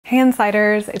Hey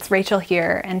Insiders, it's Rachel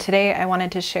here, and today I wanted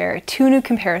to share 2 new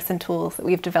comparison tools that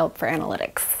we've developed for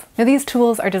analytics. Now these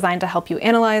tools are designed to help you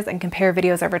analyze and compare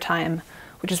videos over time,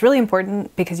 which is really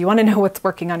important because you want to know what's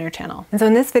working on your channel. And so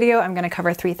in this video, I'm going to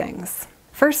cover 3 things.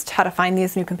 First, how to find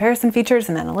these new comparison features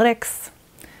in analytics.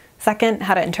 Second,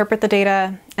 how to interpret the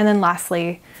data. And then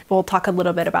lastly, we'll talk a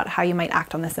little bit about how you might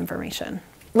act on this information.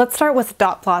 Let's start with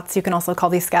dot plots. You can also call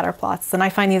these scatter plots, and I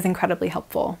find these incredibly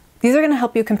helpful. These are going to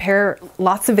help you compare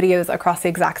lots of videos across the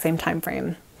exact same time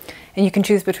frame. And you can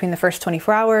choose between the first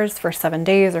 24 hours, first 7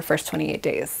 days, or first 28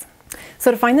 days. So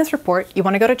to find this report, you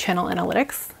want to go to Channel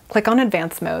Analytics, click on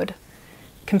Advanced Mode,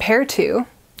 Compare To,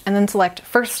 and then select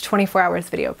First 24 Hours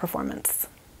Video Performance.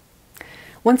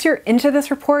 Once you're into this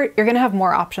report, you're going to have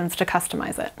more options to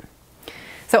customize it.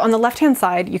 So on the left-hand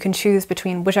side, you can choose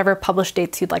between whichever published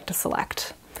dates you'd like to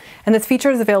select. And this feature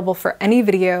is available for any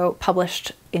video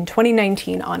published in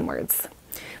 2019 onwards.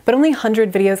 But only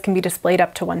 100 videos can be displayed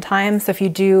up to one time, so if you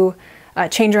do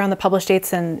change around the published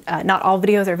dates and not all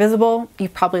videos are visible,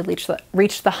 you've probably reached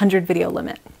the 100 video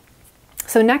limit.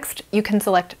 So next, you can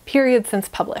select period since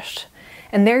published.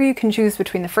 And there you can choose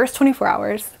between the first 24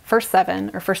 hours, first 7,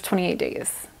 or first 28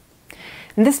 days.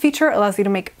 And this feature allows you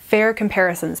to make fair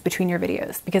comparisons between your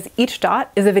videos because each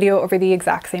dot is a video over the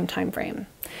exact same time frame.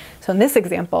 So in this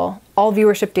example, all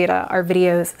viewership data are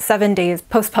videos 7 days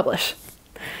post-publish.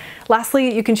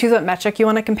 Lastly, you can choose what metric you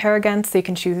want to compare against, so you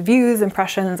can choose views,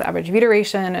 impressions, average view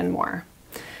duration, and more.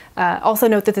 Also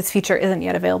note that this feature isn't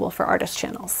yet available for artist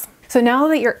channels. So now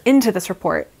that you're into this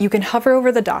report, you can hover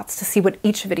over the dots to see what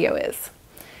each video is.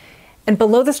 And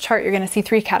below this chart, you're going to see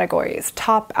 3 categories: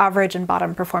 top, average, and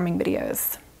bottom performing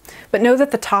videos. But know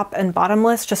that the top and bottom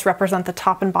list just represent the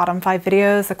top and bottom 5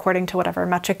 videos according to whatever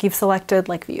metric you've selected,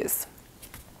 like views.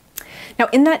 Now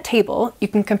in that table, you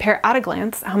can compare at a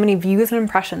glance how many views and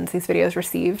impressions these videos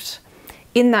received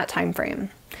in that time frame,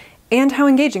 and how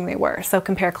engaging they were. So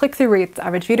compare click-through rates,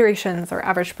 average view durations, or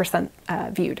average percent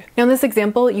viewed. Now in this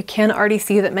example, you can already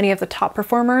see that many of the top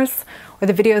performers, or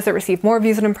the videos that received more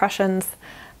views and impressions,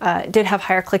 did have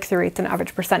higher click-through rates and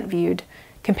average percent viewed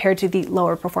compared to the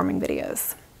lower performing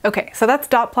videos. Okay, so that's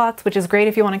dot plots, which is great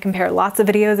if you want to compare lots of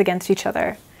videos against each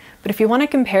other. But if you want to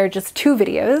compare just 2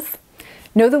 videos,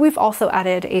 know that we've also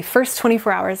added a first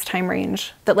 24 hours time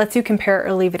range that lets you compare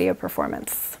early video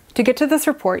performance. To get to this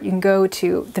report, you can go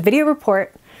to the video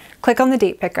report, click on the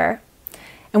date picker,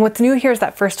 and what's new here is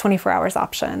that first 24 hours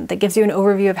option that gives you an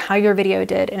overview of how your video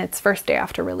did in its first day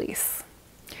after release.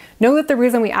 Know that the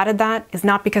reason we added that is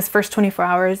not because first 24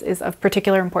 hours is of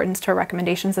particular importance to our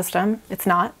recommendation system. It's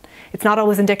not. It's not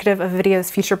always indicative of a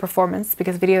video's future performance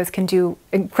because videos can do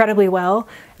incredibly well,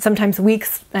 sometimes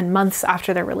weeks and months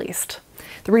after they're released.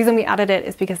 The reason we added it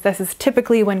is because this is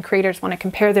typically when creators want to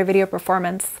compare their video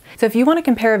performance. So if you want to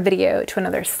compare a video to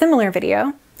another similar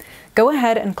video, go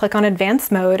ahead and click on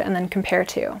Advanced Mode and then Compare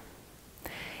To.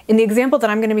 In the example that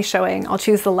I'm going to be showing, I'll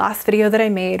choose the last video that I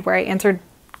made where I answered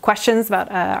questions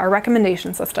about our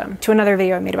recommendation system to another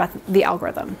video I made about the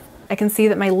algorithm. I can see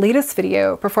that my latest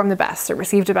video performed the best. It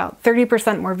received about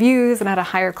 30% more views and had a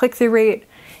higher click-through rate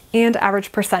and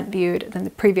average percent viewed than the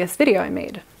previous video I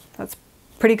made. That's a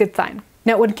pretty good sign.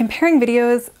 Now, when comparing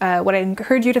videos, what I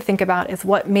encourage you to think about is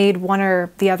what made one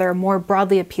or the other more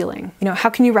broadly appealing.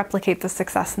 How can you replicate this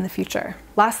success in the future?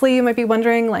 Lastly, you might be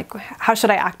wondering, how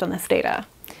should I act on this data?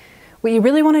 What you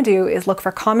really want to do is look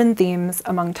for common themes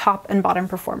among top and bottom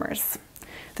performers.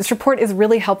 This report is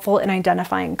really helpful in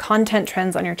identifying content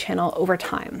trends on your channel over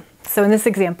time. So in this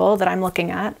example that I'm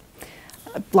looking at,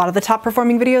 a lot of the top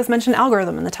performing videos mention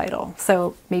algorithm in the title.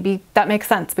 So maybe that makes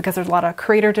sense because there's a lot of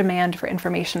creator demand for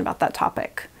information about that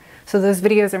topic. So those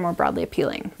videos are more broadly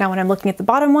appealing. Now when I'm looking at the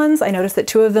bottom ones, I notice that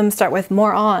 2 of them start with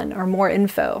more on or more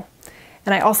info.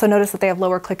 And I also notice that they have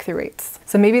lower click-through rates.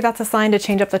 So maybe that's a sign to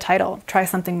change up the title, try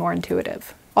something more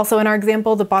intuitive. Also in our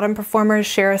example, the bottom performers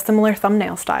share a similar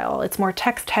thumbnail style. It's more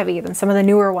text-heavy than some of the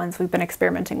newer ones we've been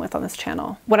experimenting with on this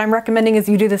channel. What I'm recommending is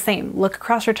you do the same. Look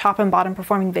across your top and bottom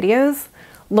performing videos,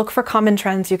 look for common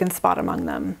trends you can spot among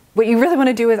them. What you really want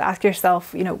to do is ask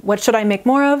yourself, what should I make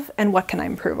more of and what can I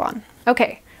improve on?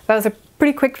 Okay, that was a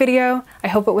pretty quick video. I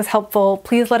hope it was helpful.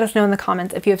 Please let us know in the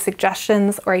comments if you have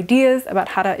suggestions or ideas about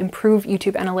how to improve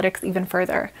YouTube analytics even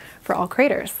further for all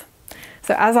creators.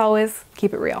 So as always,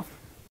 keep it real.